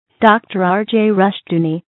Dr. R.J.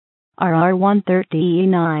 Rushdoony, RR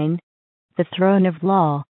 139, The Throne of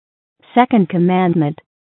Law, Second Commandment,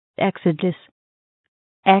 Exodus,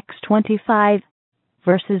 X 25,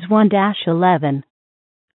 verses 1-11.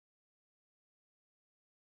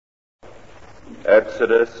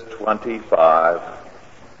 Exodus 25,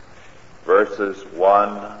 verses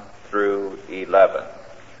 1 through 11.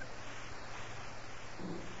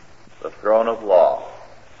 The Throne of Law.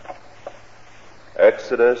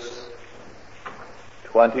 Exodus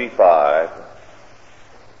 25,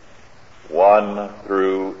 1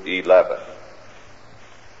 through 11.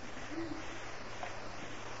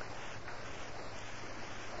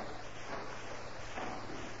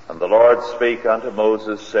 And the Lord spake unto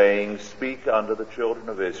Moses, saying, Speak unto the children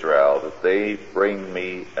of Israel, that they bring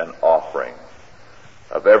me an offering.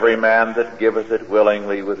 Of every man that giveth it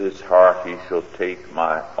willingly with his heart, he shall take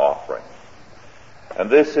my offering. And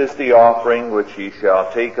this is the offering which ye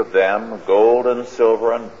shall take of them: gold and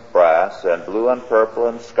silver and brass, and blue and purple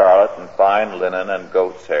and scarlet, and fine linen and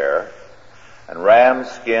goat's hair, and ram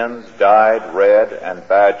skins dyed red, and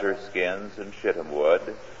badger skins and shittim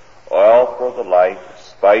wood, oil for the light,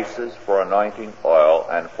 spices for anointing oil,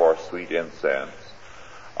 and for sweet incense,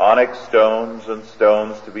 onyx stones and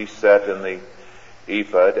stones to be set in the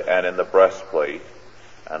ephod and in the breastplate,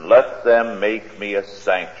 and let them make me a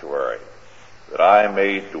sanctuary, that I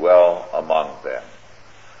may dwell among them,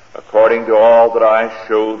 according to all that I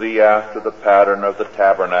show thee after the pattern of the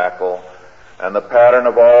tabernacle, and the pattern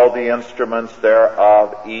of all the instruments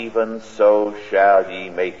thereof, even so shall ye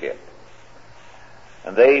make it.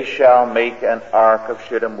 And they shall make an ark of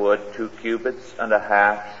shittim wood, 2 cubits and a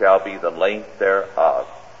half shall be the length thereof,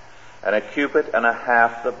 and 1 cubit and a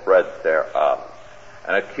half the breadth thereof,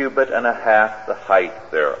 and 1 cubit and a half the height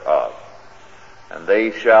thereof. And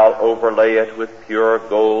they shall overlay it with pure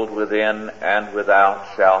gold within, and without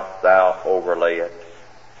shalt thou overlay it,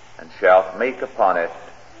 and shalt make upon it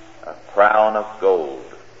a crown of gold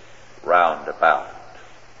round about.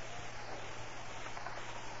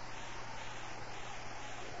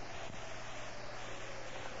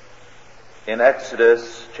 In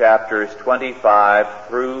Exodus chapters 25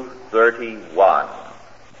 through 31,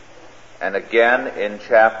 and again in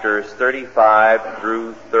chapters 35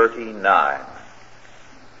 through 39,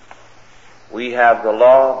 we have the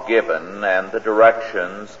law given and the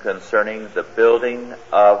directions concerning the building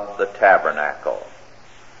of the tabernacle.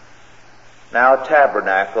 Now,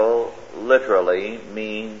 tabernacle literally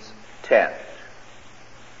means tent.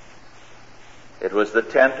 It was the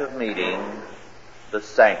tent of meeting, the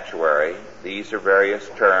sanctuary. These are various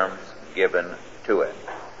terms given to it.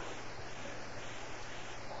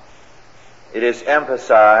 It is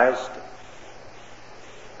emphasized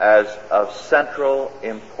as of central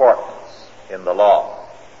importance in the law.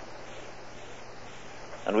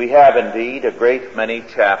 And we have indeed a great many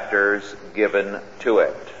chapters given to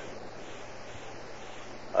it.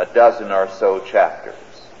 A dozen or so chapters.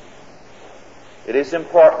 It is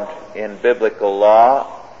important in biblical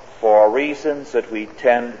law for reasons that we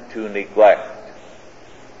tend to neglect.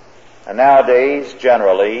 And nowadays,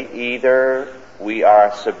 generally, either we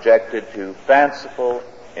are subjected to fanciful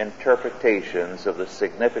interpretations of the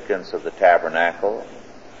significance of the tabernacle,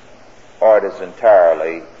 or it is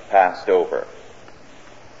entirely passed over.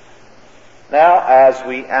 Now, as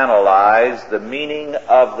we analyze the meaning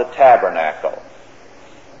of the tabernacle,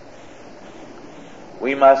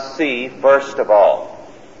 we must see, first of all,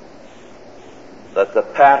 that the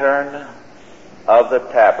pattern of the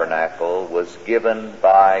tabernacle was given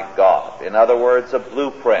by God. In other words, a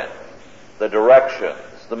blueprint, the directions,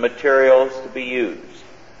 the materials to be used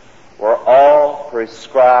were all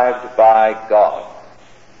prescribed by God.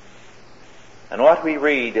 And what we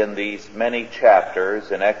read in these many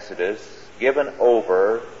chapters in Exodus given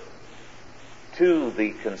over to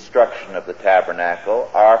the construction of the tabernacle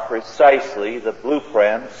are precisely the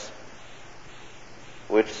blueprints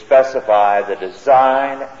which specify the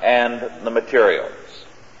design and the materials.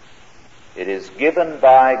 It is given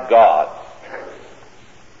by God.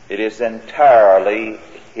 It is entirely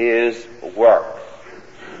His work.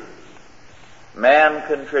 Man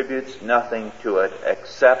contributes nothing to it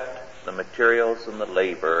except the materials and the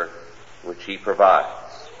labor which he provides.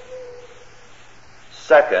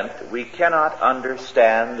 Second, we cannot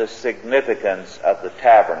understand the significance of the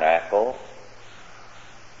tabernacle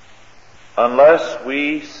unless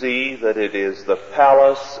we see that it is the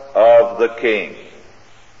palace of the king.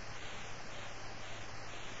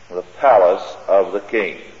 The palace of the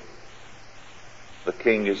king. The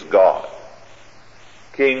king is God,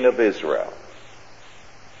 King of Israel.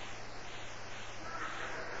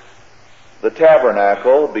 The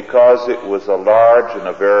tabernacle, because it was a large and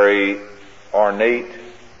a very ornate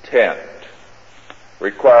tent,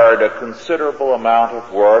 required a considerable amount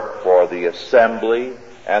of work for the assembly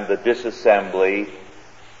and the disassembly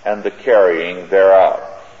and the carrying thereof.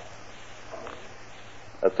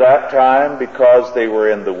 At that time, because they were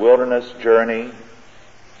in the wilderness journey,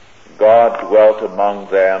 God dwelt among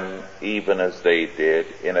them even as they did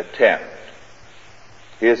in a tent.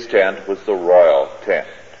 His tent was the royal tent.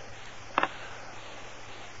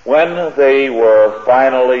 When they were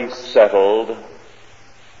finally settled,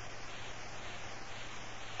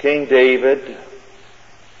 King David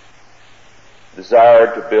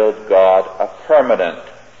desired to build God a permanent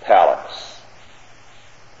palace.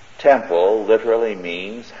 Temple literally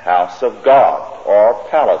means house of God or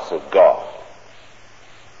palace of God.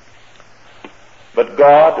 But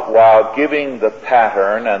God, while giving the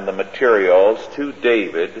pattern and the materials to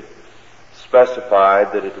David,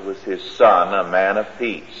 specified that it was his son, a man of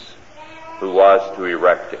peace, who was to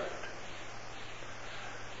erect it.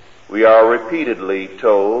 We are repeatedly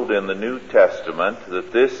told in the New Testament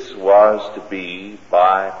that this was to be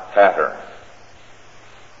by pattern.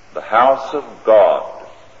 The house of God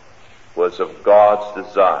was of God's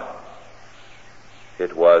design.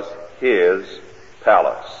 It was his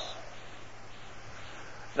palace.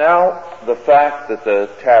 Now, the fact that the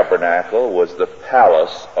tabernacle was the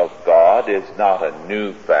palace of God is not a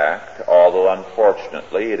new fact, although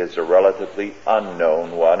unfortunately it is a relatively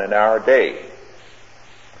unknown one in our day.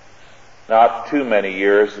 Not too many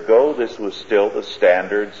years ago, this was still the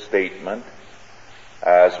standard statement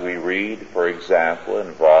as we read, for example,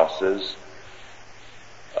 in Voss's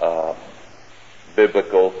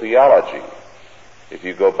biblical theology. If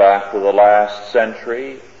you go back to the last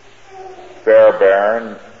century,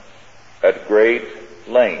 Fairbairn, at great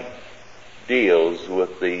length, deals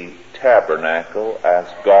with the tabernacle as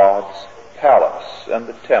God's palace, and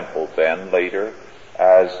the temple then later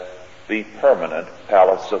as the permanent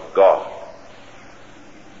palace of God.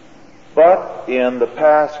 But in the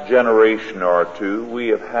past generation or two, we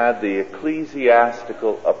have had the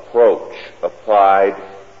ecclesiastical approach applied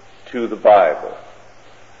to the Bible.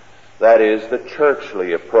 That is, the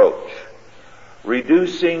churchly approach,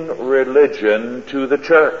 reducing religion to the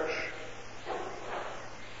church.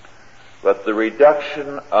 But the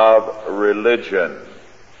reduction of religion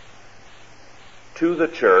to the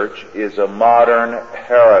church is a modern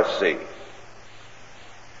heresy,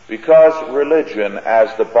 because religion,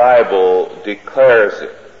 as the Bible declares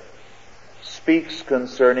it, speaks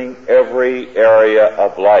concerning every area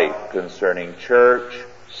of life, concerning church,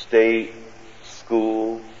 state,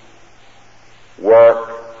 school,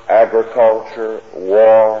 work, agriculture,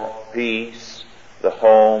 war, peace, the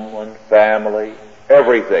home and family,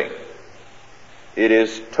 everything. It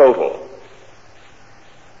is total.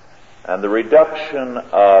 And the reduction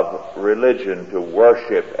of religion to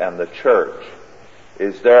worship and the church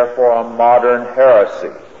is therefore a modern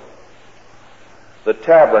heresy. The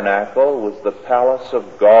tabernacle was the palace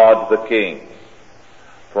of God the King,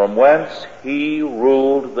 from whence he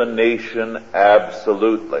ruled the nation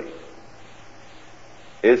absolutely.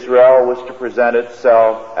 Israel was to present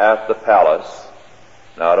itself at the palace,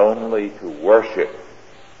 not only to worship,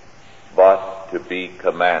 but to be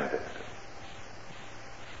commanded.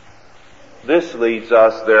 This leads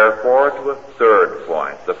us, therefore, to a third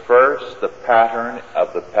point. The first, the pattern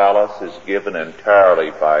of the palace is given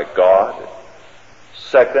entirely by God.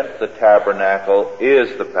 Second, the tabernacle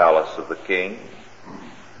is the palace of the King.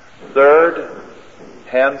 Third,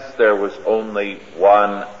 hence there was only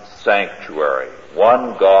one sanctuary,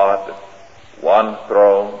 one God, one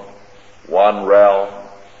throne, one realm,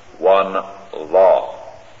 one law.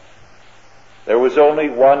 There was only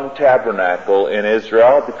one tabernacle in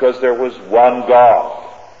Israel because there was one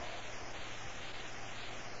God.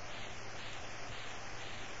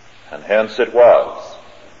 And hence it was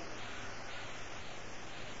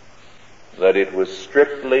that it was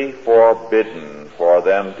strictly forbidden for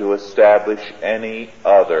them to establish any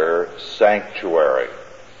other sanctuary.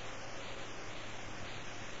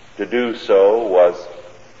 To do so was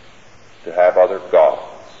to have other gods.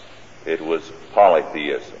 It was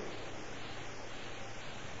polytheism.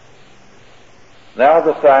 Now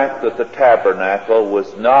the fact that the tabernacle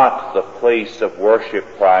was not the place of worship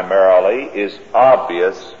primarily is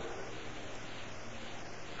obvious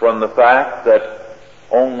from the fact that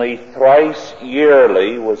only thrice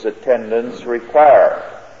yearly was attendance required.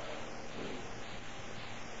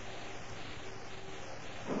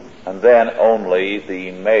 And then only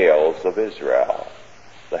the males of Israel,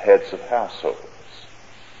 the heads of households.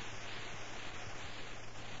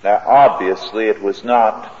 Now obviously it was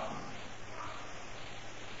not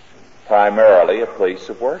primarily a place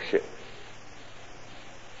of worship.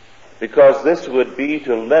 Because this would be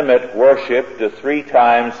to limit worship to 3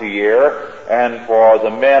 times a year, and for the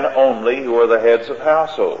men only who are the heads of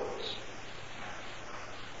households.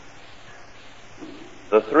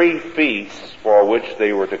 The 3 feasts for which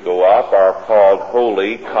they were to go up are called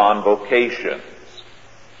holy convocations.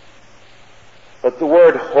 But the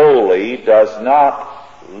word holy does not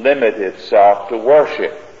limit itself to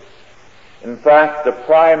worship. In fact, the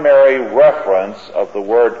primary reference of the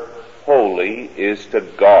word holy is to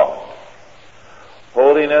God.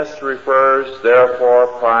 Holiness refers, therefore,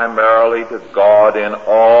 primarily to God in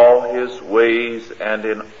all His ways and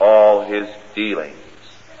in all His dealings.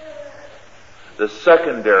 The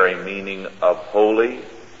secondary meaning of holy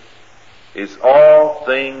is all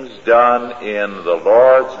things done in the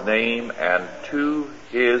Lord's name and to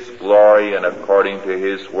His glory and according to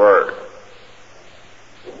His word.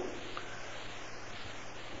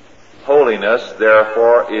 Holiness,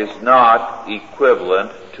 therefore, is not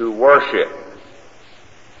equivalent to worship.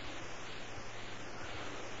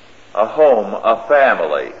 A home, a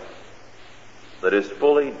family that is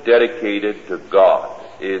fully dedicated to God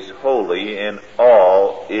is holy in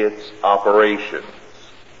all its operations.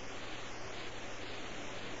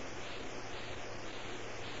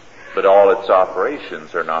 But all its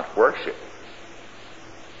operations are not worship.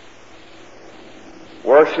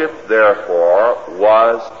 Worship, therefore,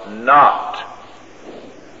 was not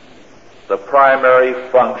the primary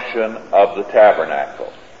function of the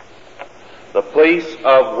tabernacle. The place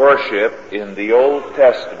of worship in the Old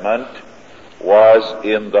Testament was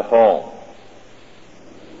in the home.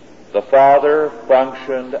 The father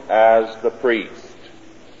functioned as the priest.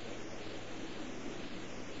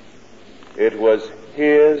 It was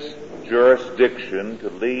his jurisdiction to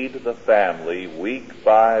lead the family week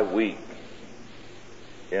by week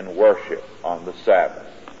in worship on the Sabbath.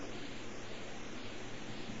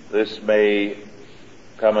 This may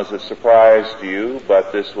come as a surprise to you,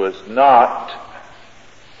 but this was not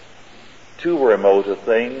too remote a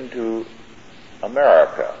thing to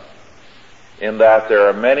America, in that there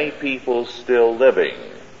are many people still living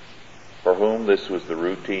for whom this was the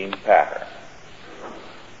routine pattern.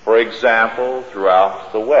 For example,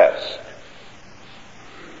 throughout the West,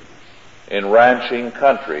 in ranching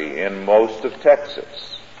country in most of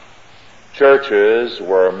Texas, churches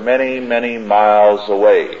were many, many miles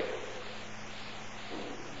away.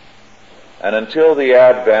 And until the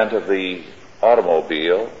advent of the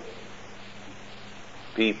automobile,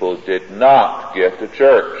 people did not get to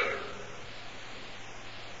church.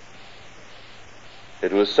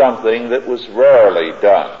 It was something that was rarely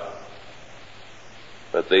done.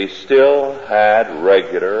 But they still had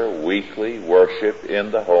regular weekly worship in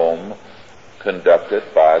the home conducted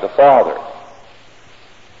by the father.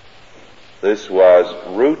 This was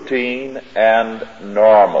routine and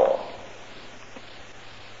normal.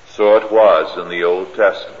 So it was in the Old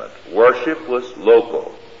Testament. Worship was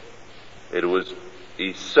local. It was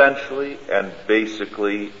essentially and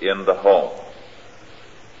basically in the home.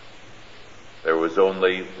 There was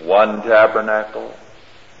only one tabernacle,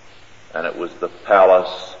 and it was the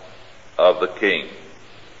palace of the king.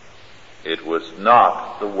 It was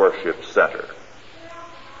not the worship center.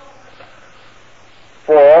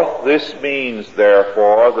 Fourth, this means,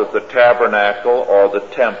 therefore, that the tabernacle or the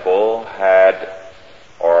temple had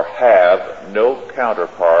or have no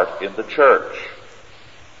counterpart in the church.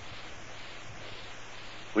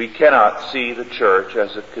 We cannot see the church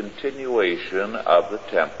as a continuation of the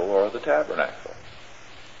temple or the tabernacle.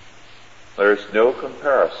 There is no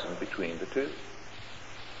comparison between the two.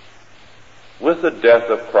 With the death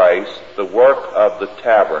of Christ, the work of the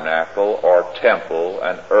tabernacle or temple,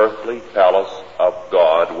 an earthly palace of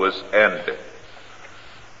God, was ended.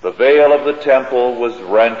 The veil of the temple was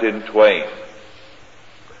rent in twain.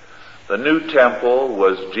 The new temple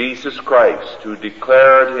was Jesus Christ, who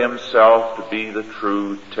declared himself to be the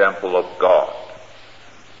true temple of God.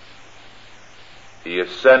 He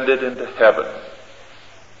ascended into heaven,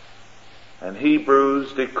 and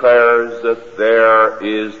Hebrews declares that there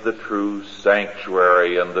is the true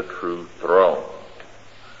sanctuary and the true throne.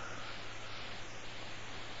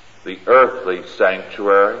 The earthly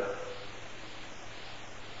sanctuary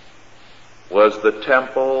was the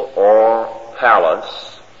temple or palace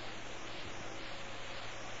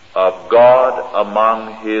of God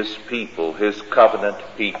among His people, His covenant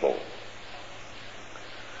people.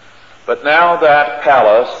 But now that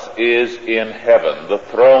palace is in heaven. The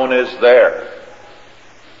throne is there.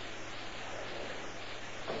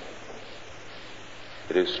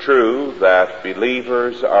 It is true that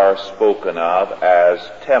believers are spoken of as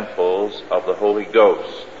temples of the Holy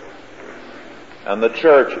Ghost. And the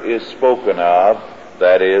church is spoken of,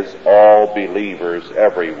 that is, all believers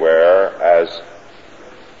everywhere, as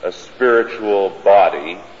a spiritual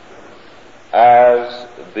body, as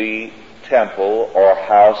the temple or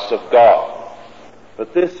house of God.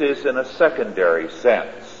 But this is in a secondary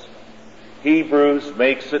sense. Hebrews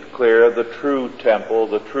makes it clear the true temple,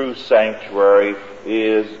 the true sanctuary,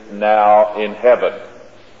 is now in heaven.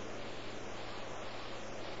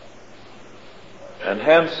 And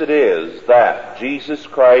hence it is that Jesus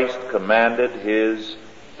Christ commanded his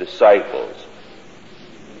disciples,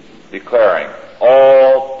 declaring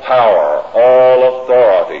all power, all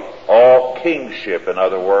authority, all kingship, in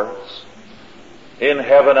other words, in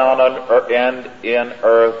heaven and in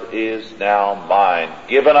earth is now mine,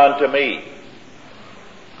 given unto me.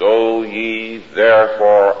 Go ye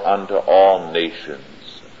therefore unto all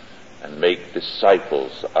nations, and make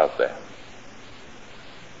disciples of them.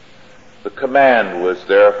 The command was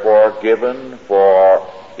therefore given for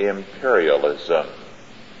imperialism.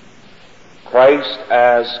 Christ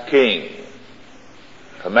as King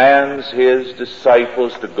commands his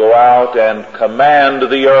disciples to go out and command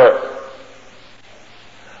the earth,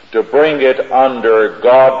 to bring it under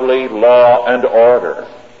godly law and order,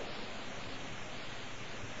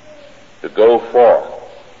 to go forth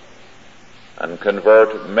and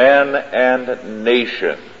convert men and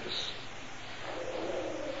nations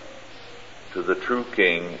to the true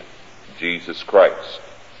King, Jesus Christ.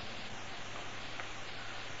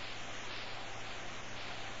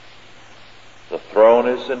 The throne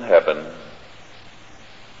is in heaven,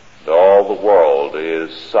 and all the world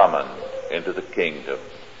is summoned into the kingdom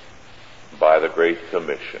by the Great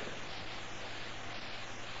Commission.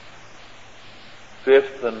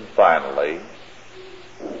 Fifth and finally,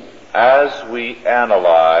 as we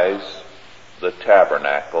analyze the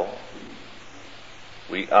tabernacle,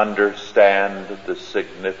 we understand the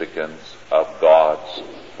significance of God's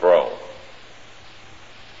throne.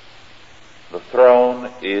 The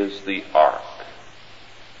throne is the ark.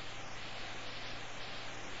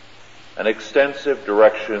 And extensive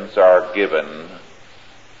directions are given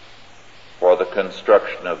for the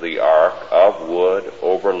construction of the ark of wood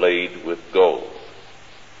overlaid with gold.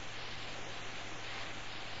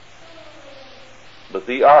 But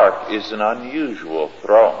the ark is an unusual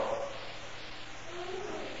throne.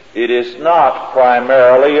 It is not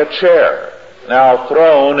primarily a chair. Now,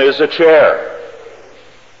 throne is a chair.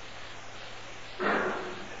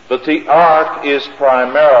 But the ark is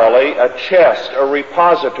primarily a chest, a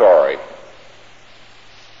repository.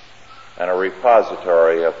 And a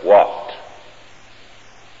repository of what?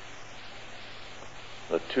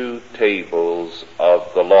 The two tables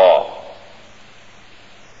of the law.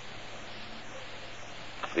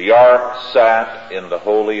 The ark sat in the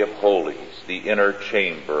Holy of Holies, the inner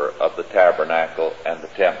chamber of the tabernacle and the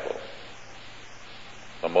temple,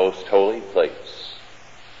 the most holy place,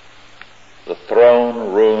 the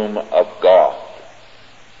throne room of God.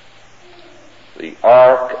 The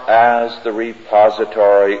ark as the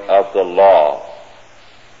repository of the law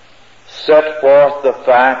set forth the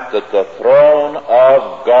fact that the throne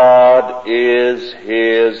of God is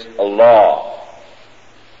his law.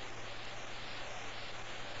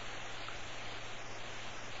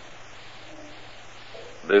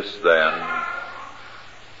 This, then,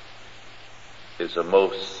 is a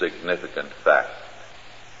most significant fact.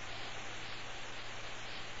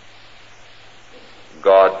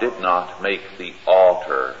 God did not make the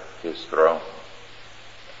altar his throne.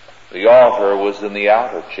 The altar was in the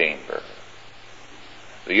outer chamber.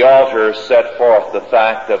 The altar set forth the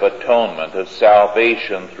fact of atonement, of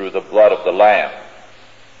salvation through the blood of the Lamb.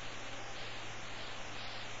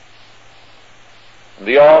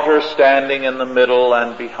 The altar standing in the middle,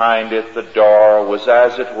 and behind it the door, was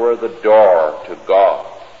as it were the door to God.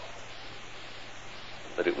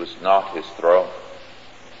 But it was not his throne.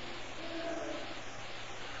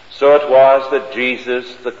 So it was that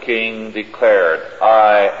Jesus the King declared,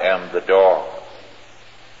 I am the door.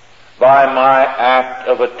 By my act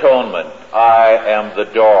of atonement, I am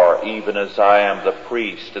the door, even as I am the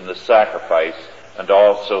priest and the sacrifice, and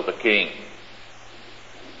also the King.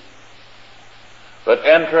 But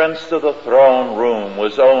entrance to the throne room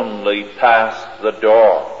was only past the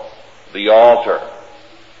door, the altar.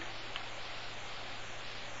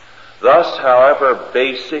 Thus, however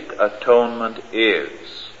basic atonement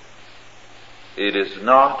is, it is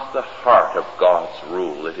not the heart of God's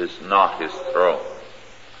rule. It is not his throne.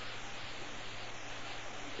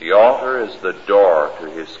 The altar is the door to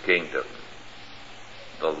his kingdom.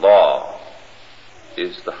 The law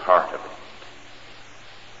is the heart of it.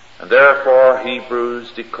 And therefore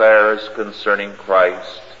Hebrews declares concerning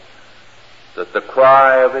Christ that the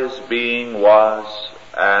cry of his being was,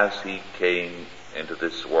 as he came into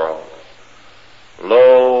this world,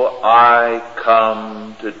 "Lo, I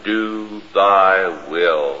come to do thy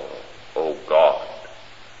will, O God."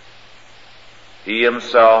 He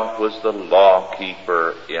himself was the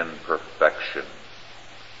law-keeper in perfection,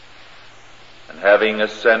 and having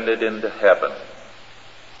ascended into heaven,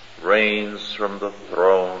 reigns from the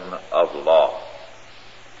throne of law.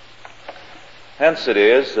 Hence it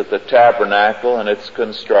is that the tabernacle and its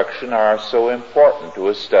construction are so important to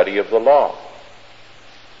a study of the law.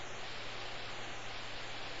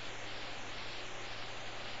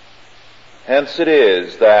 Hence it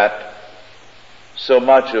is that so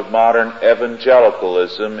much of modern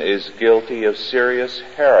evangelicalism is guilty of serious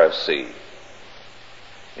heresy,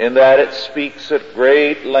 in that it speaks at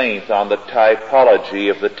great length on the typology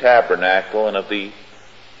of the tabernacle and of the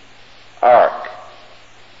ark,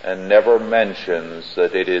 and never mentions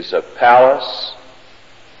that it is a palace,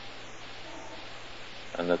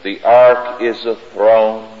 and that the ark is a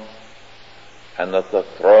throne, and that the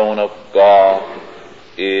throne of God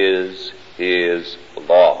is his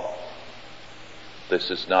law. This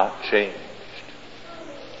is not changed.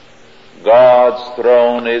 God's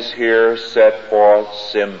throne is here set forth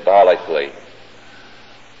symbolically.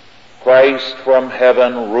 Christ from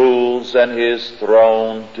heaven rules, and his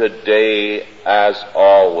throne today as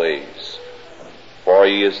always. For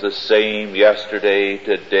he is the same yesterday,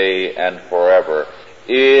 today, and forever,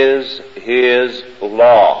 is his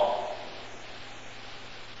law.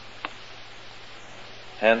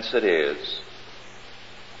 Hence it is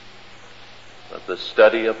that the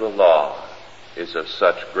study of the law is of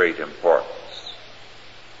such great importance.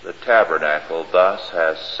 The tabernacle thus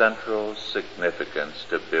has central significance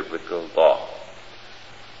to biblical law,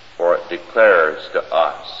 for it declares to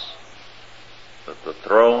us that the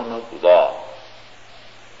throne of law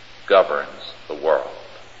governs the world.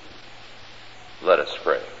 Let us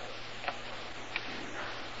pray.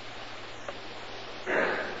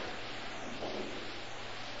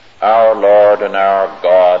 Our Lord and our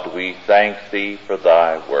God, we thank thee for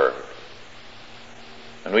thy word.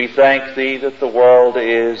 And we thank thee that the world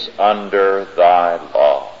is under thy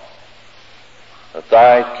law, that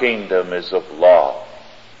thy kingdom is of law,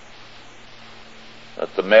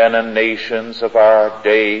 that the men and nations of our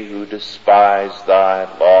day who despise thy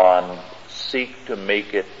law and seek to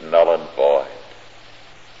make it null and void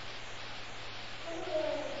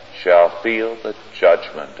shall feel the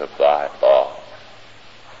judgment of thy law.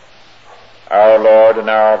 Our Lord and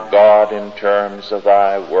our God, in terms of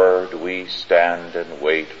thy word, we stand and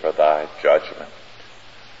wait for thy judgment.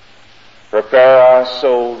 Prepare us,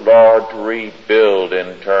 O Lord, to rebuild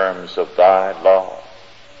in terms of thy law.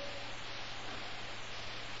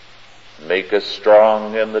 Make us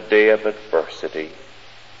strong in the day of adversity,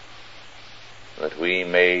 that we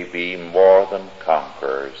may be more than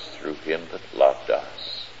conquerors through him that loved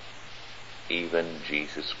us, even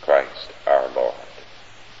Jesus Christ our Lord.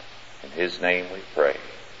 In his name we pray.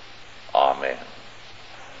 Amen.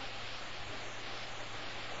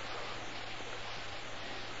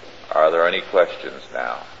 Are there any questions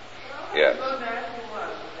now? Yes.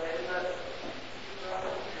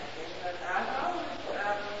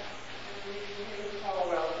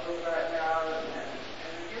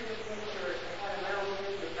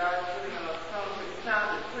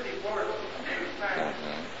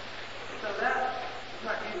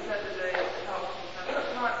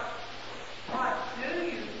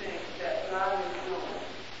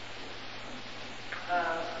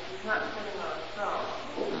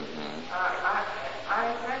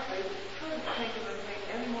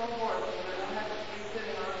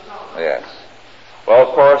 Yes. Well,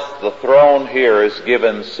 of course, the throne here is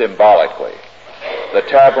given symbolically. The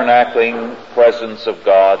tabernacling presence of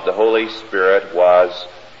God, the Holy Spirit, was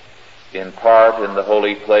in part in the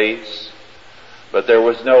holy place, but there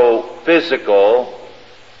was no physical,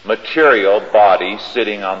 material body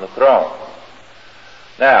sitting on the throne.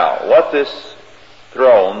 Now, what this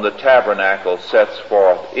throne, the tabernacle, sets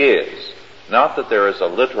forth is not that there is a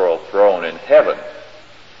literal throne in heaven,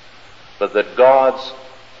 but that God's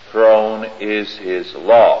throne is his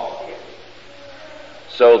law,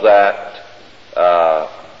 so that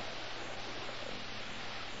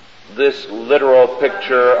this literal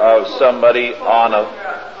picture of somebody on a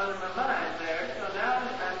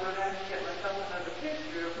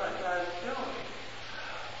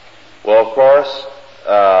well, of course,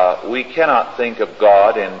 we cannot think of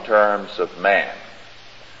God in terms of man.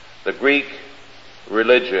 The Greek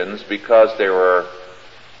religions, because they were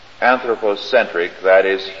anthropocentric, that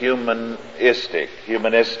is humanistic,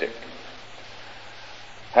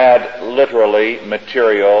 had literally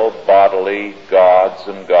material, bodily gods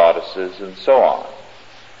and goddesses and so on.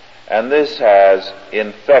 And this has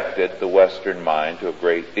infected the Western mind to a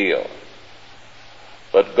great deal.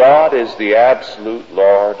 But God is the absolute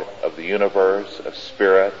Lord of the universe, of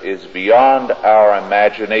spirit, is beyond our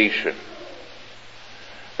imagination.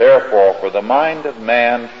 Therefore, for the mind of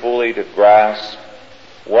man fully to grasp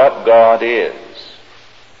what God is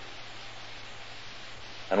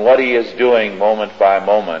and what he is doing moment by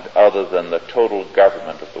moment other than the total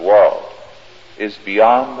government of the world is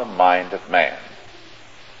beyond the mind of man.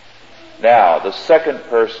 Now, the second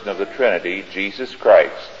person of the Trinity, Jesus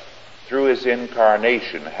Christ, through his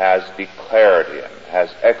incarnation has declared him, has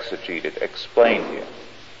exegeted, explained him.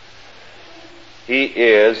 He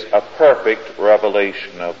is a perfect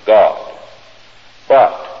revelation of God.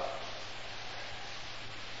 But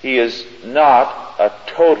he is not a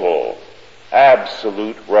total,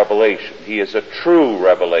 absolute revelation. He is a true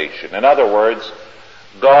revelation. In other words,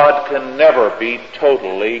 God can never be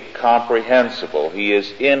totally comprehensible. He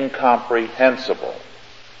is incomprehensible.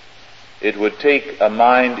 It would take a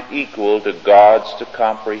mind equal to God's to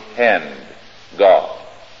comprehend God.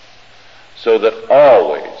 So that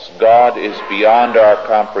always God is beyond our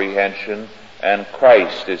comprehension and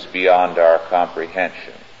Christ is beyond our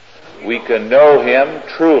comprehension. We can know him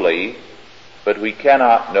truly, but we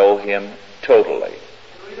cannot know him totally.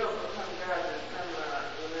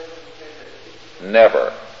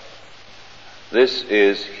 Never. This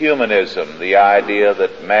is humanism, the idea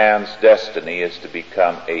that man's destiny is to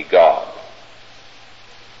become a god.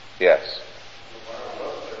 Yes.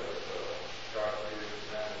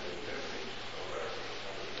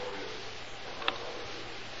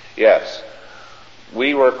 Yes.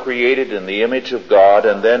 We were created in the image of God,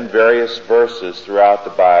 and then various verses throughout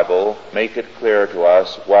the Bible make it clear to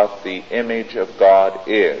us what the image of God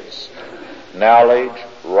is. Knowledge,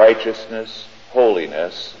 righteousness,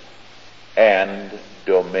 holiness, and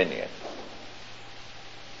dominion.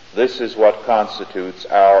 This is what constitutes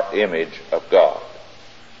our image of God.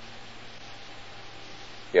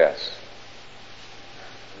 Yes.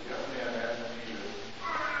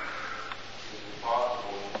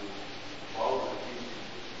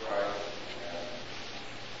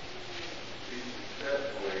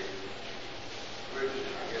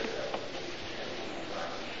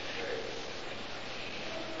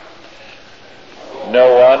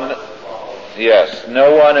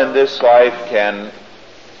 No one in this life can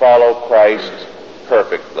follow Christ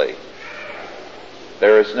perfectly.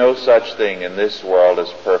 There is no such thing in this world as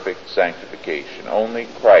perfect sanctification. Only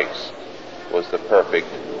Christ was the perfect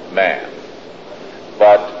man.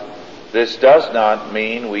 But this does not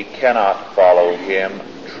mean we cannot follow him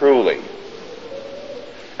truly,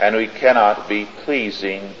 and we cannot be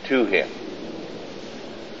pleasing to him.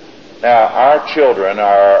 Now, our children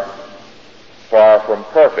are far from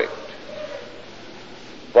perfect.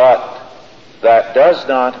 But that does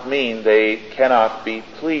not mean they cannot be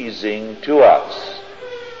pleasing to us.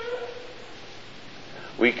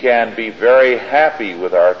 We can be very happy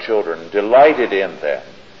with our children, delighted in them,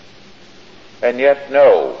 and yet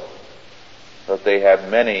know that they have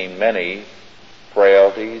many, many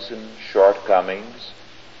frailties and shortcomings.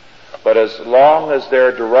 But as long as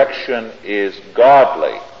their direction is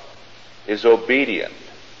godly, is obedient,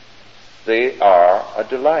 they are a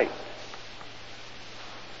delight.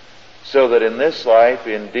 So that in this life,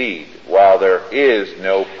 indeed, while there is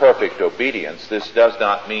no perfect obedience, this does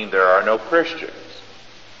not mean there are no Christians.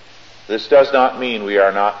 This does not mean we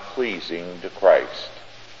are not pleasing to Christ.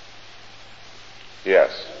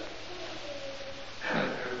 Yes.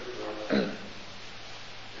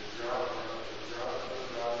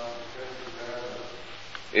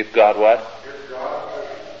 If God what? If God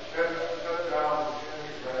set down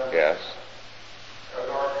the Yes. as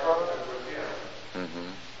our covenant with him. Mm-hmm.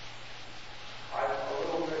 I'm a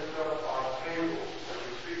little mixed up on tables. When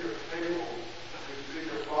we speak of tables, we speak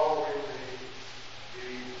of following the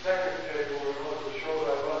second table in order to show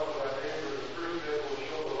that love for thy neighbor. The first table will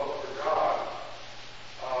show the love for God.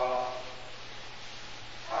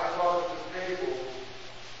 I thought the tables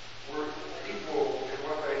were equal in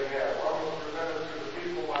what they had. One was presented to the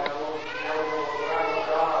people by the other was the Lamb of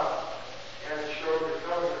God, and it showed the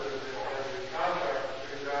covenant and the contract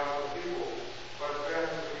between God and the people. But then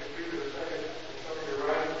when you speak of the second, some of your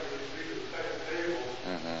writings, when you speak of the second table,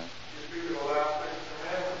 you speak of the last six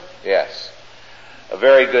commandments. Yes. A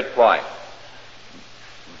very good point.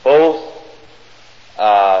 Both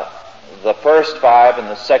the first 5 and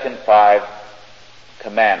the second 5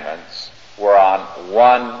 commandments were on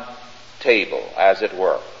one table, as it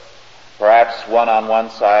were. Perhaps one on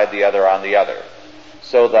one side, the other on the other.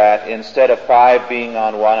 so that instead of 5 being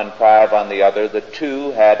on one and 5 on the other, the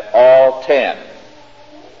 2 had all 10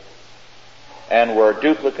 and were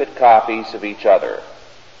duplicate copies of each other.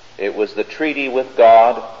 It was the treaty with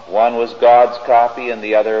God. One was God's copy and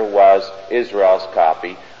the other was Israel's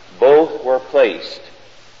copy. Both were placed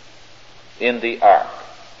in the ark.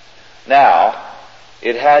 Now,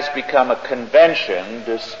 it has become a convention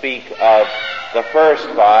to speak of the first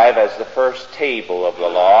 5 as the first table of the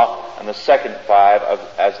law and the second 5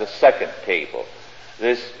 as the second table.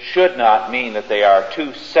 This should not mean that they are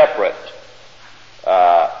 2 separate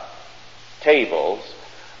tables,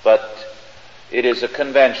 but it is a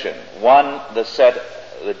convention. One,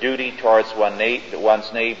 the duty towards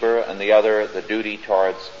one's neighbor, and the other, the duty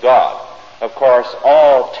towards God. Of course,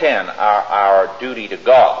 all 10 are our duty to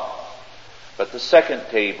God. But the second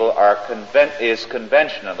table is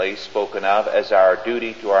conventionally spoken of as our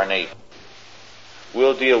duty to our neighbor.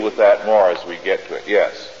 We'll deal with that more as we get to it.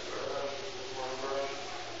 Yes?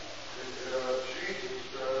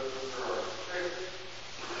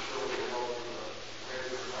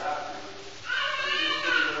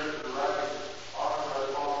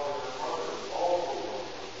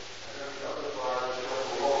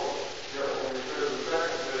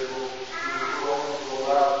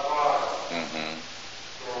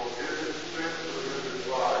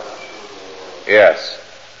 Yes.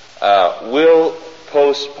 We'll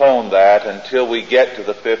postpone that until we get to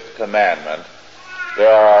the 5th commandment. There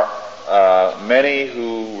are many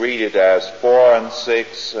who read it as 4 and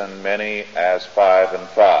 6 and many as 5 and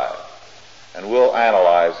 5. And we'll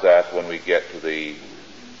analyze that when we get to the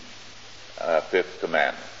 5th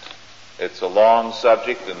commandment. It's a long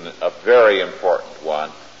subject and a very important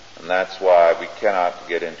one, and that's why we cannot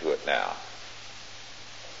get into it now.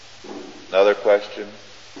 Another question?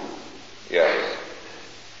 Yes.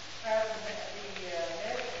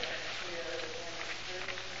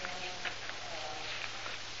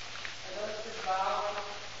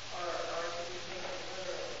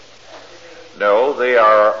 No, they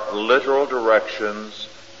are literal directions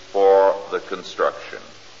for the construction,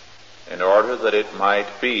 in order that it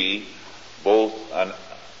might be both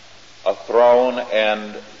a throne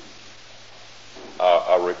and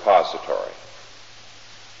a repository.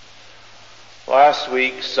 Last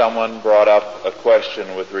week, someone brought up a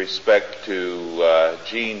question with respect to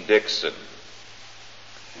Gene Dixon.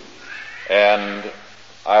 And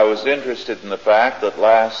I was interested in the fact that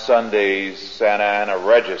last Sunday's Santa Ana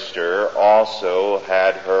Register also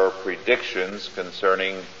had her predictions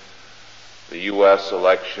concerning the U.S.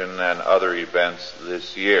 election and other events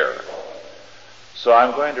this year. So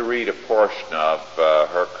I'm going to read a portion of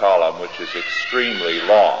her column, which is extremely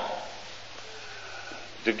long,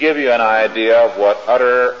 to give you an idea of what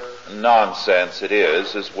utter nonsense it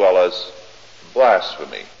is, as well as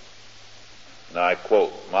blasphemy. And I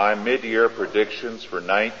quote, "My mid-year predictions for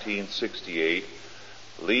 1968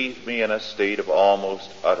 leave me in a state of almost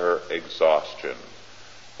utter exhaustion.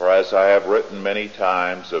 For as I have written many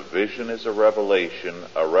times, a vision is a revelation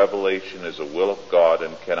is a will of God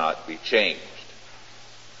and cannot be changed."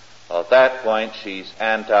 Well, at that point, she's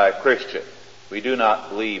anti-Christian. We do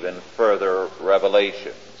not believe in further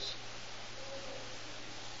revelations.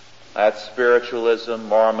 That's spiritualism,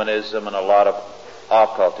 Mormonism, and a lot of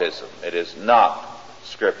occultism. It is not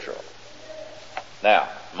scriptural. Now,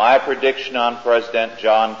 my prediction on President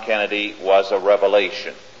John Kennedy was a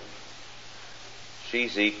revelation.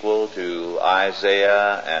 She's equal to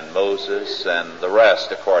Isaiah and Moses and the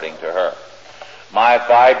rest, according to her. My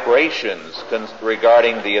vibrations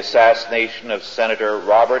regarding the assassination of Senator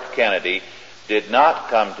Robert Kennedy did not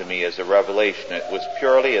come to me as a revelation. It was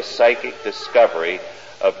purely a psychic discovery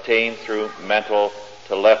obtained through mental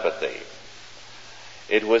telepathy.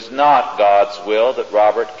 It was not God's will that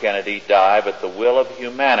Robert Kennedy die, but the will of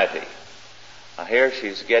humanity. Now here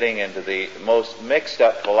she's getting into the most mixed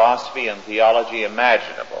up philosophy and theology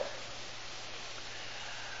imaginable.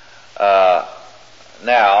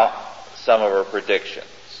 Now, some of her predictions.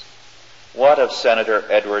 What of Senator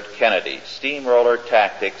Edward Kennedy? Steamroller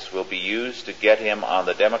tactics will be used to get him on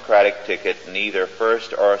the Democratic ticket in either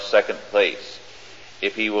first or second place.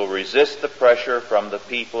 If he will resist the pressure from the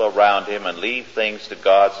people around him and leave things to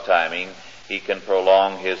God's timing, he can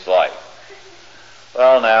prolong his life.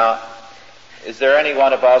 Well, now, is there any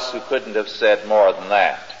one of us who couldn't have said more than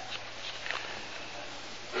that?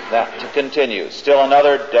 Now, to continue, still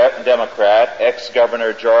another Democrat,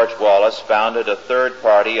 ex-Governor George Wallace, founded a third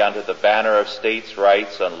party under the banner of states'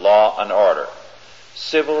 rights and law and order.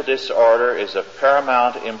 Civil disorder is of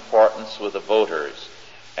paramount importance with the voters,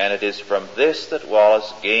 and it is from this that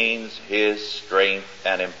Wallace gains his strength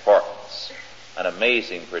and importance. An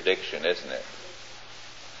amazing prediction, isn't it?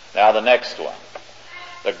 Now the next one.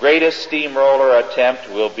 The greatest steamroller attempt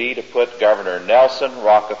will be to put Governor Nelson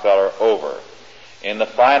Rockefeller over. In the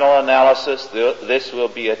final analysis, this will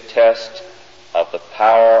be a test of the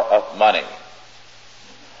power of money.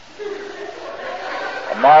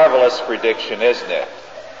 A marvelous prediction, isn't it?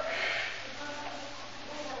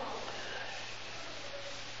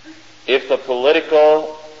 If the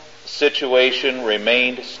political situation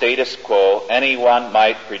remained status quo, anyone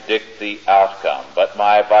might predict the outcome. But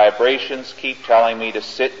my vibrations keep telling me to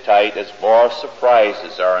sit tight as more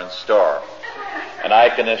surprises are in store. And I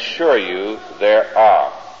can assure you there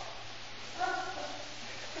are.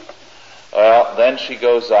 Well, then she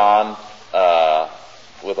goes on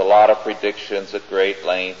with a lot of predictions at great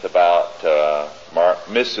length about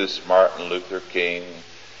Mrs. Martin Luther King.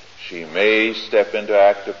 She may step into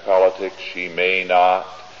active politics, she may not.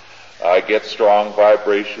 I get strong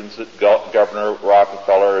vibrations that Governor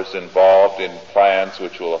Rockefeller is involved in plans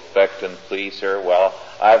which will affect and please her. Well,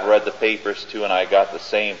 I've read the papers too, and I got the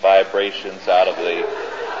same vibrations out of the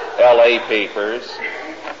L.A. papers.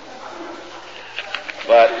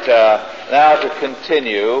 But now to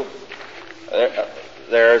continue,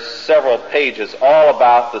 there's several pages all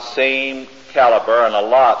about the same caliber and a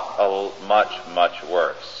lot much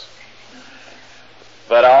worse.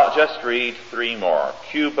 But I'll just read three more.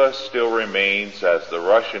 Cuba still remains as the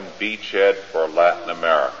Russian beachhead for Latin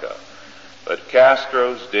America. But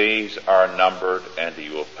Castro's days are numbered and he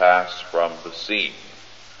will pass from the scene.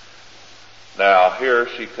 Now here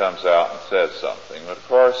she comes out and says something. But of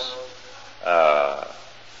course,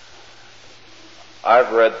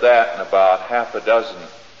 I've read that in about half a dozen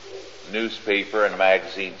newspaper and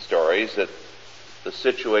magazine stories that the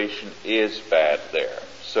situation is bad there.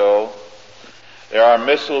 So, there are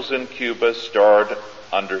missiles in Cuba stored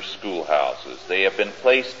under schoolhouses. They have been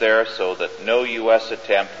placed there so that no U.S.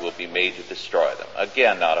 attempt will be made to destroy them.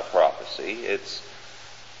 Again, not a prophecy. It's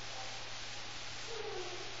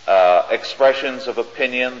expressions of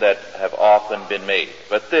opinion that have often been made.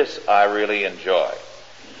 But this I really enjoy.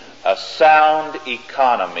 A sound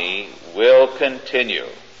economy will continue.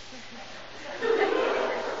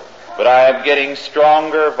 But I am getting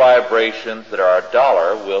stronger vibrations that our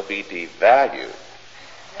dollar will be devalued.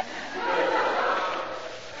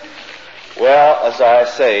 Well, as I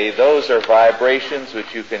say, those are vibrations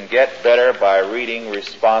which you can get better by reading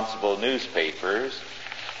responsible newspapers.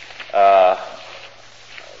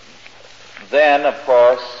 Then, of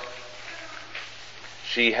course,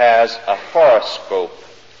 she has a horoscope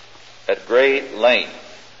at great length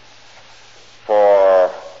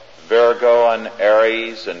for Virgo and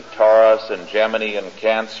Aries and Taurus and Gemini and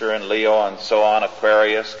Cancer and Leo and so on,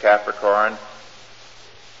 Aquarius, Capricorn.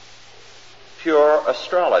 Pure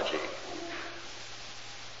astrology.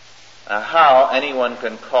 Now, how anyone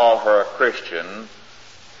can call her a Christian,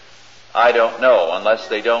 I don't know, unless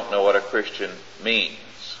they don't know what a Christian means.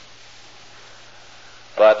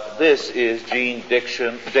 But this is Jean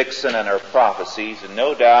Dixon and her prophecies, and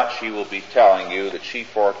no doubt she will be telling you that she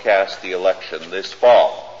forecasts the election this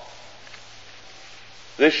fall.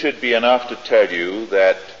 This should be enough to tell you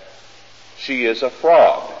that she is a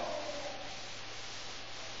fraud.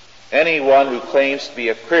 Anyone who claims to be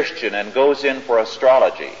a Christian and goes in for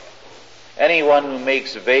astrology, anyone who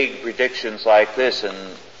makes vague predictions like this and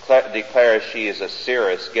declares she is a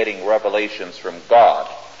seeress getting revelations from God,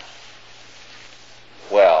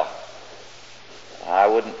 well, I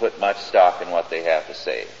wouldn't put much stock in what they have to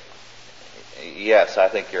say. Yes, I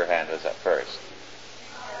think your hand was up first.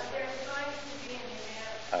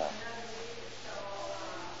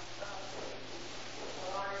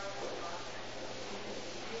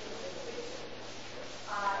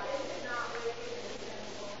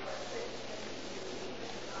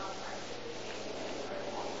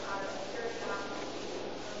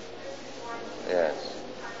 Yes,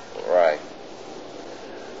 right.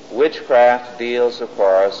 Witchcraft deals, of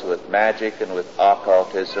course, with magic and with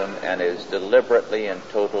occultism and is deliberately and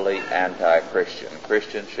totally anti-Christian.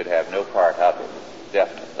 Christians should have no part of it,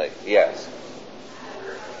 definitely. Yes.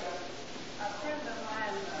 A friend of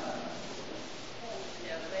mine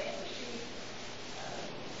the other day, and she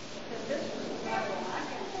said this was the Bible.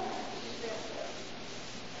 She said,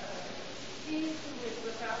 he who is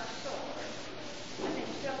without sword and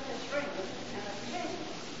himself has ring and a chain.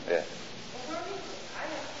 Yeah.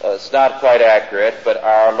 It's not quite accurate, but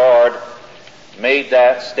our Lord made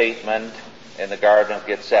that statement in the Garden of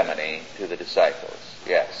Gethsemane to the disciples.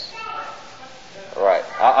 Yes. Right.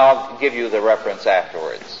 I'll give you the reference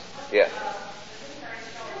afterwards. Yeah.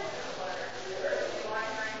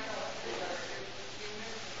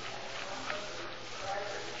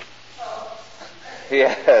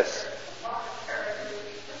 Yes.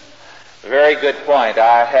 Very good point.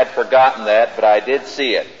 I had forgotten that, but I did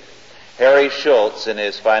see it. Harry Schultz, in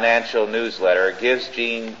his financial newsletter, gives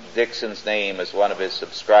Jean Dixon's name as one of his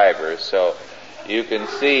subscribers, so you can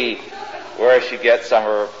see where she gets some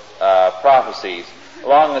of her prophecies.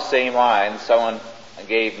 Along the same lines, someone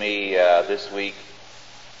gave me this week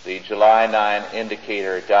the July 9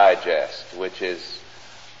 Indicator Digest, which is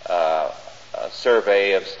a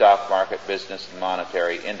survey of stock market, business, and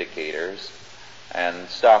monetary indicators, and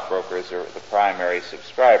stockbrokers are the primary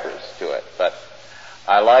subscribers to it. But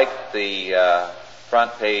I like the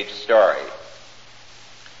front page story.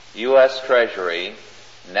 U.S. Treasury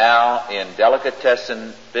now in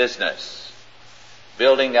delicatessen business,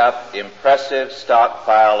 building up impressive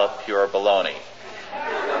stockpile of pure baloney.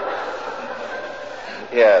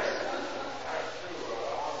 Yes.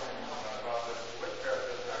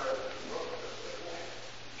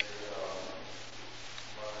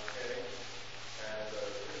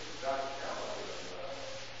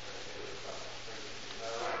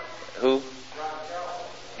 Who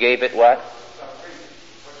gave it what?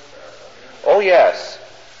 Oh, yes.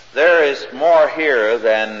 There is more here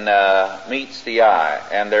than meets the eye,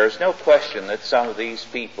 and there's no question that some of these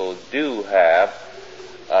people do have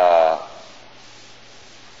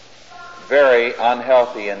very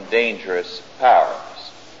unhealthy and dangerous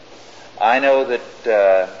powers. I know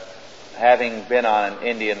that having been on an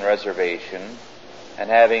Indian reservation and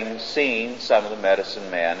having seen some of the medicine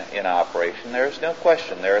men in operation, there's no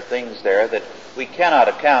question there are things there that we cannot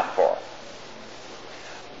account for.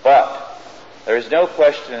 But there's no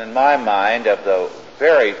question in my mind of the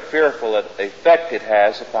very fearful effect it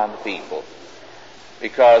has upon the people.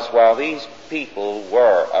 Because while these people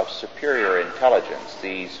were of superior intelligence,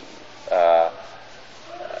 these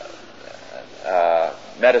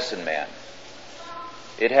medicine men,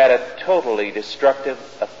 it had a totally destructive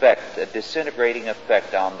effect, a disintegrating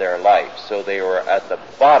effect on their life. So they were at the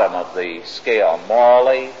bottom of the scale,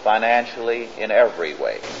 morally, financially, in every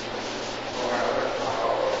way.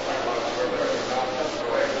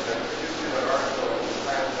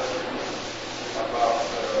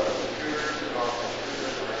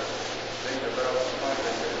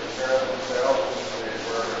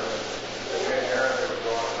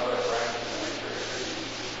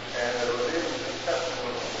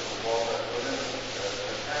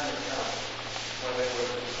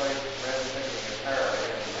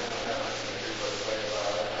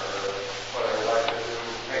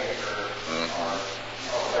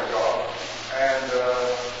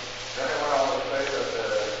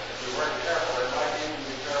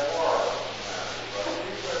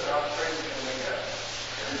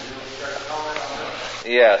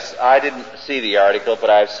 Yes, I didn't see the article, but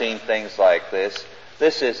I've seen things like this.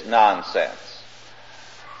 This is nonsense.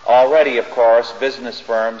 Already, of course, business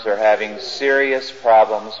firms are having serious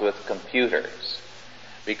problems with computers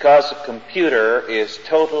because a computer is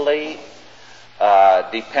totally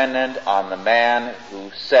dependent on the man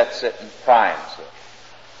who sets it and primes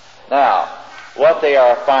it. Now, what they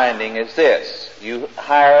are finding is this. You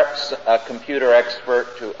hire a computer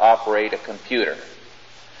expert to operate a computer.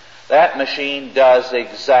 That machine does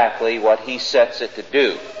exactly what he sets it to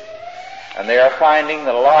do. And they are finding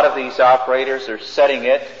that a lot of these operators are setting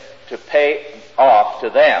it to pay off to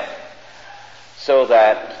them, so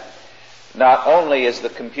that not only is the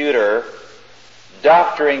computer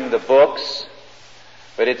doctoring the books,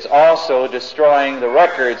 but it's also destroying the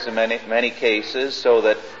records in many cases, so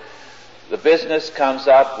that the business comes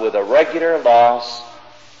up with a regular loss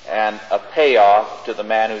and a payoff to the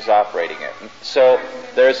man who's operating it. So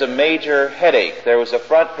there's a major headache. There was a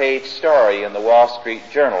front page story in the Wall Street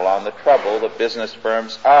Journal on the trouble that business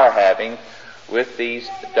firms are having with these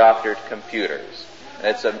doctored computers. And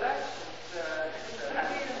it's a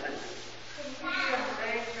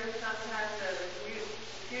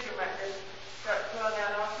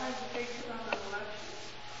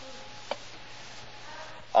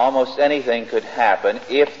almost anything could happen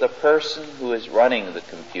if the person who is running the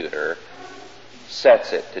computer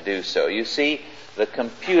sets it to do so. You see, the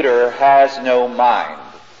computer has no mind.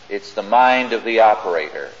 It's the mind of the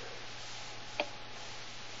operator.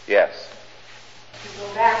 Yes? To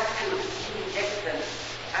go back to Jean Dixon,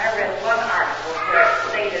 I read one article where it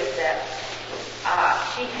stated that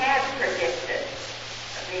she had predicted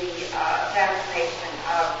the assassination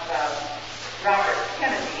of Robert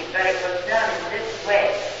Kennedy, but it was done in this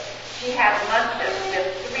way. She had lunches with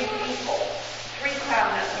three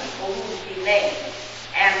prominent people whom she named,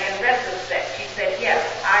 and in retrospect she said, yes,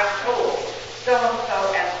 I told so-and-so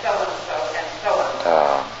and so-and-so and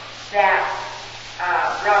so-and-so that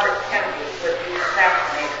Robert Kennedy would be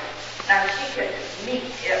assassinated. Now she could meet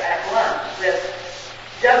at lunch with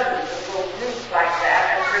dozens of little groups like that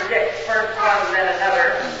and predict first one and then another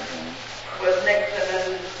with Nixon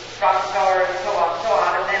and Rockefeller and so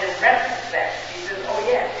on, and then in retrospect, he says, oh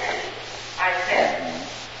yes, I said.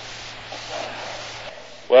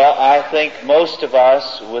 Well, I think most of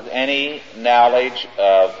us with any knowledge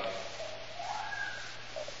of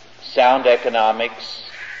sound economics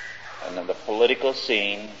and of the political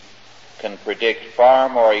scene can predict far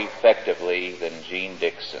more effectively than Gene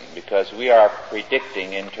Dixon, because we are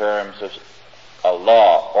predicting in terms of a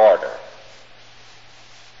law order.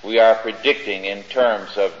 We are predicting in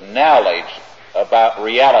terms of knowledge about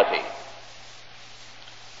reality.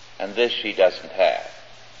 And this she doesn't have.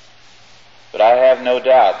 But I have no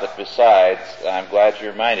doubt that besides, I'm glad you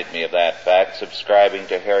reminded me of that fact, subscribing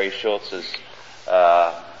to Harry Schultz's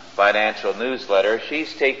financial newsletter,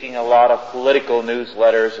 she's taking a lot of political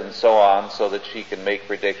newsletters and so on so that she can make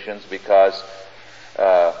predictions, because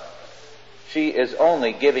she is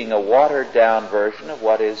only giving a watered-down version of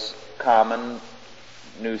what is common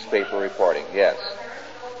newspaper reporting. Yes.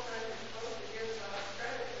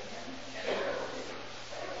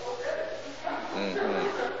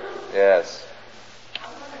 Yes.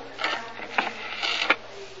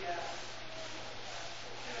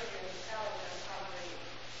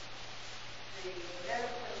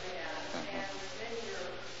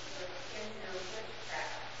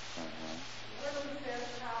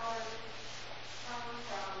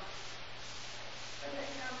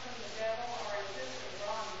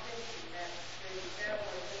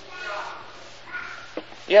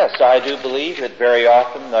 Yes, I do believe that very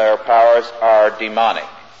often their powers are demonic.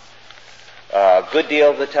 A good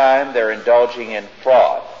deal of the time they're indulging in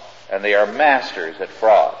fraud, and they are masters at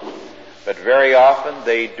fraud. But very often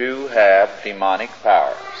they do have demonic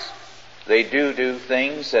powers. They do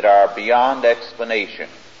things that are beyond explanation.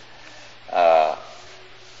 And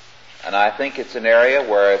I think it's an area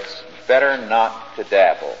where it's better not to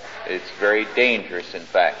dabble. It's very dangerous, in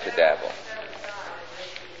fact, to dabble.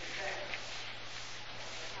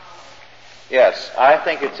 Yes, I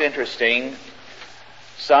think it's interesting.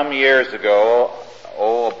 Some years ago,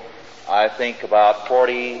 I think about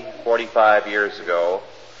 45 years ago,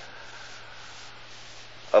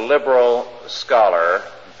 a liberal scholar,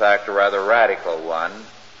 in fact a rather radical one,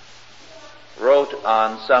 wrote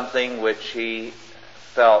on something which he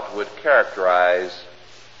felt would characterize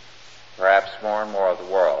perhaps more and more of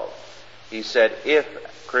the world. He said, if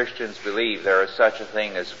Christians believe there is such a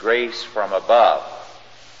thing as grace from above,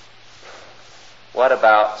 what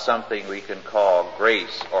about something we can call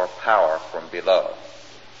grace or power from below?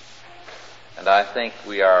 And I think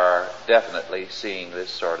we are definitely seeing this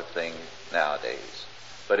sort of thing nowadays.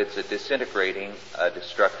 But it's a disintegrating,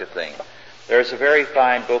 destructive thing. There's a very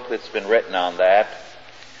fine book that's been written on that.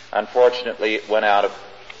 Unfortunately, it went out of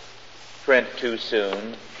print too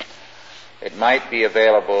soon. It might be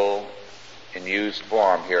available in used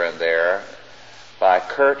form here and there, by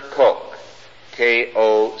Kurt Koch,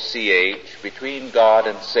 K-O-C-H, Between God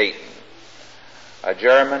and Satan, a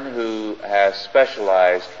German who has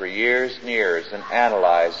specialized for years and years in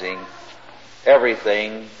analyzing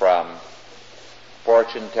everything from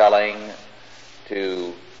fortune-telling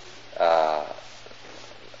to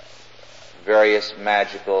various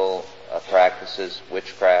magical practices,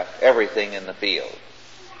 witchcraft, everything in the field,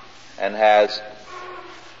 and has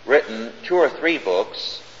written 2 or 3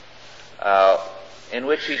 books in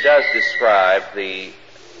which he does describe the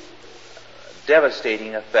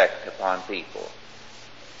devastating effect upon people.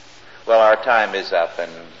 Well, our time is up and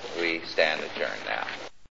we stand adjourned now.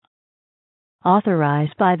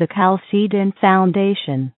 Authorized by the Chalcedon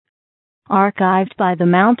Foundation. Archived by the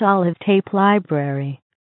Mount Olive Tape Library.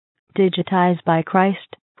 Digitized by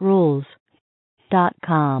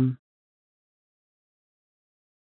ChristRules.com.